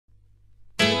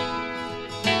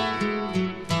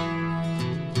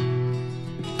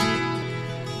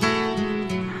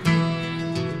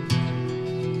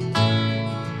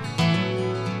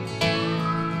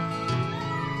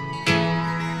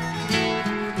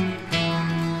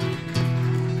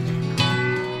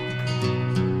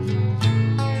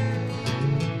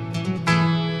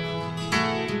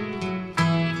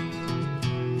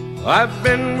I've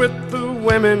been with the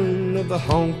women of the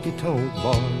honky-tonk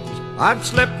bars. I've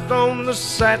slept on the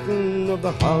satin of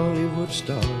the Hollywood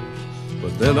stars.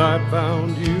 But then I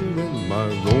found you and my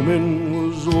roaming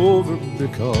was over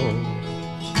because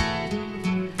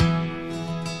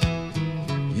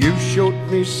you showed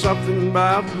me something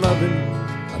about loving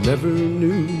I never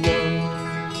knew of.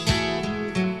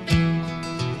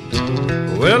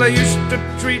 Well, I used to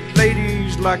treat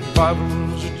ladies like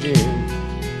bottles of gin,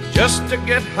 just to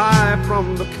get high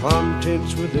from the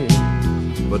contents within.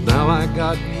 But now I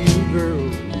got you, girl,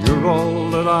 you're all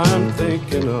that I'm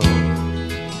thinking of.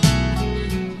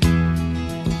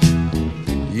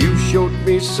 You showed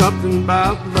me something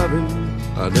about loving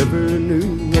I never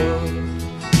knew of.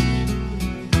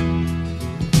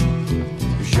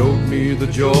 You showed me the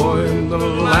joy and the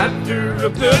laughter a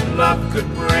good love could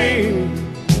bring.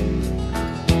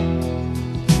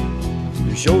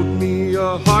 You showed me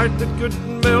a heart that could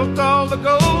melt all the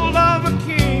gold of a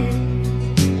king.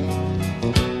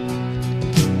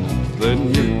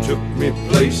 Then you took me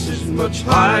places much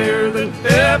higher than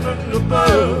heaven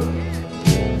above.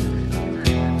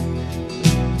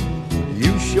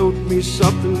 You showed me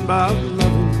something about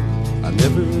loving I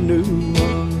never knew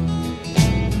of.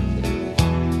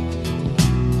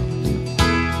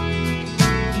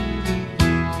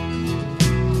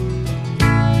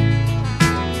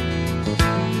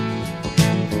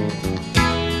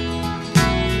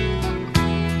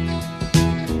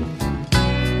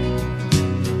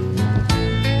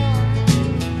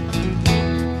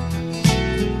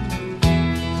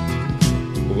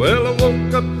 Well, I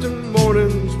woke up to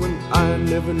mornings when I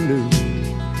never knew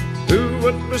who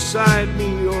was beside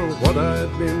me or what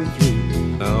I'd been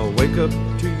through. Now I wake up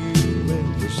to you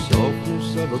and the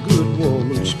softness of a good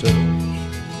woman's touch.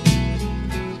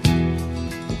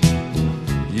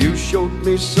 You showed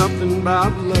me something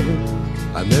about loving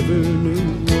I never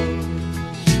knew of.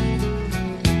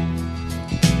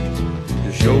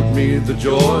 You showed me the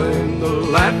joy and the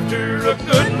laughter a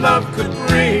good love could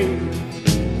bring.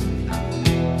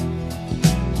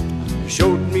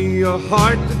 Showed me a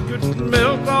heart that could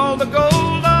melt all the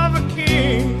gold of a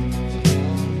king.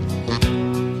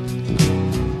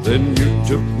 Then you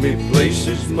took me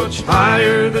places much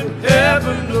higher than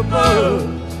heaven above.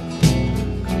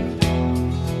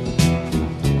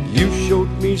 You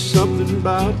showed me something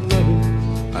about loving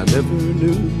I never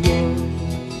knew of.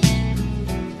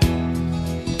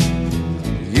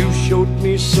 You showed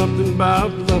me something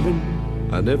about loving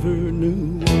I never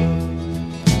knew of.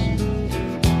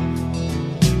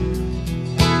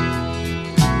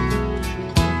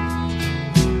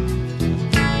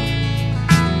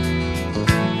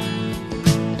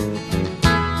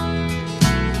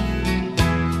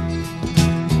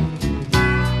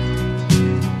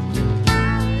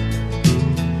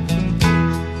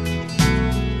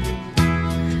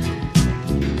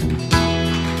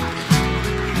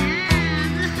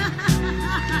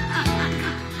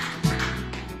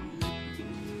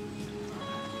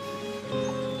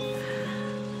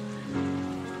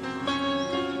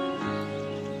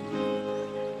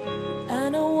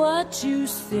 You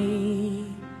see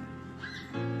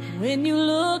when you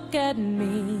look at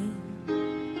me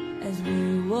as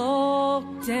we walk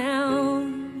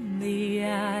down the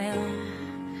aisle.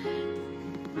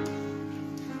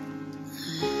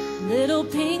 Little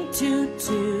pink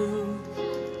tutu,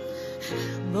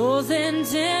 bows and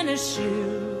tennis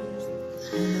shoes,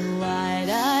 and the wide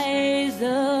eyes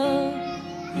of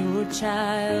your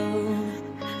child.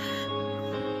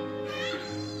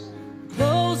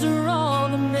 Those are all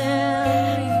the memories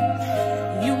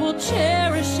you will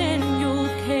cherish and you'll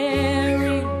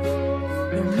carry,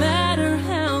 no matter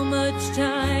how much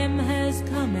time has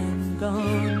come and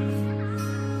gone.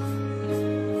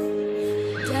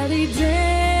 Daddy,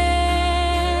 dance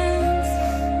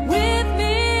with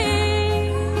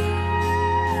me.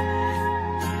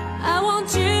 I want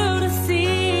you to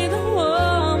see the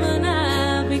woman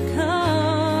I've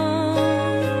become.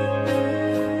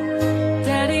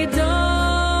 Daddy,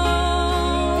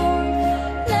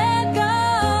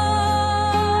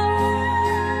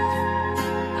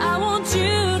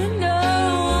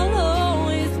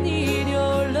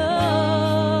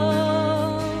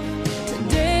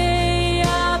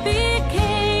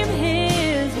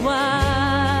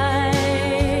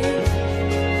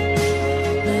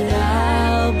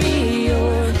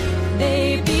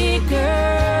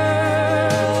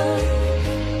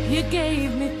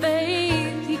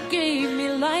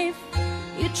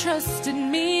 trusted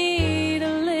me to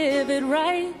live it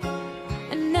right,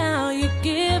 and now you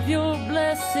give your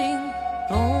blessing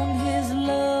on his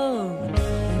love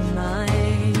and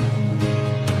mine.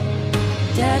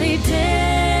 Daddy,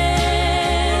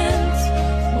 dance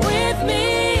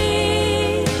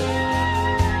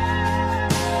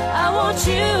want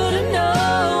you to know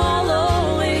I'll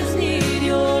always need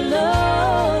your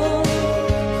love.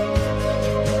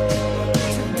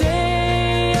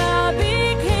 Today I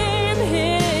became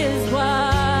his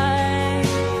wife,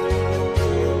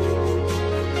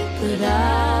 but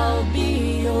I'll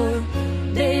be your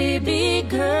baby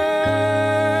girl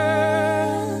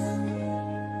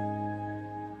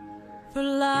for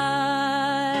life.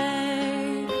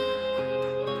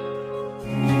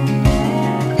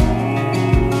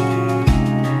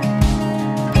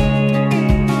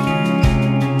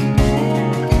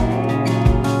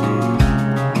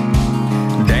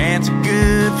 Dad's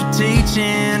good for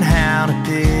teaching how to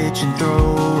pitch and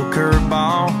throw a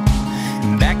curveball.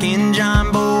 Back in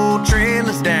John Bull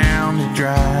trailers down the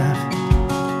drive.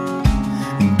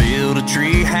 Build a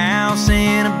tree house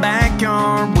in a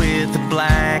backyard with a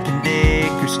Black &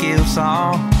 Decker skill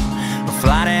saw. A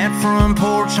fly that front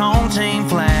porch home team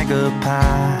flag up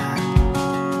high.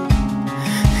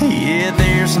 Yeah,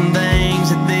 there's some things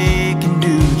that they can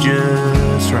do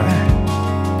just right,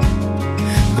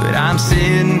 but I'm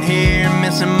sitting here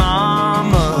missing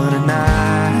Mama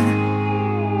tonight.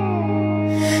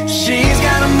 She's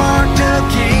got a marked up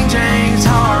King James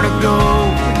heart of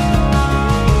gold.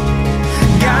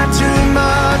 Got too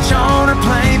much on her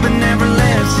plate, but never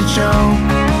lets it show.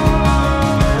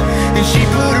 And she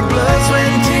put her blood, sweat,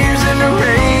 and tears into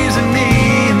raising me,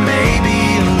 and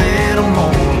maybe a little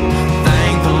more.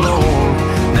 Thank the Lord,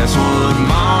 that's what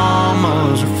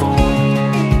mamas are for.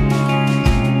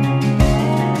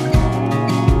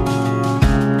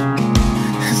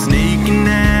 Sneaking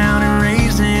out and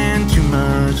raising too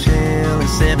much hell at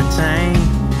 17.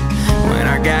 When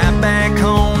I got back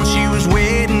home, she was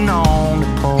waiting on the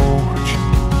porch.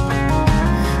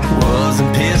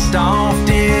 Wasn't pissed off,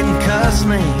 didn't cuss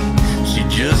me. She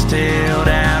just held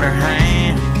out her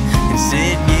hand and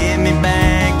said, give me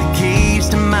back the keys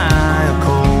to my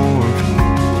Accord.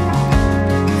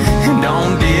 And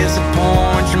don't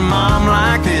disappoint your mom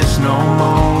like this no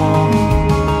more.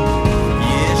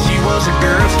 Yeah, she was a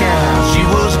Girl Scout, she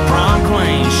was a prom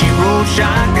queen. She rode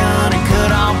shotgun and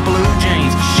cut off blue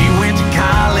jeans. She went to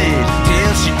college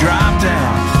till she dropped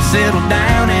out, settled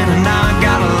down in a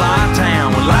not-got-a-lot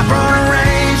town. When life brought her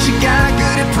rain, she got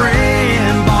good at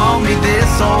praying, bought me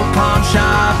this old pawn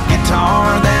shop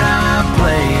guitar that I'm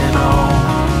playing on.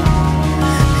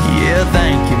 Yeah,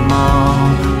 thank you,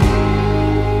 Mom.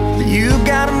 You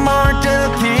got a marked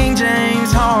up King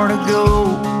James heart of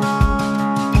gold.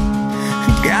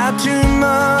 Got too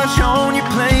much on your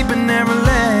plate, but never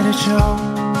let it show.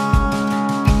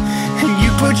 And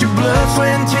you put your blood,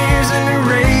 sweat, and tears into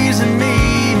raising me,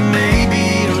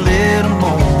 maybe a little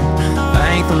more.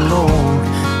 Thank the Lord,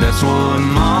 that's what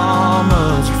Mom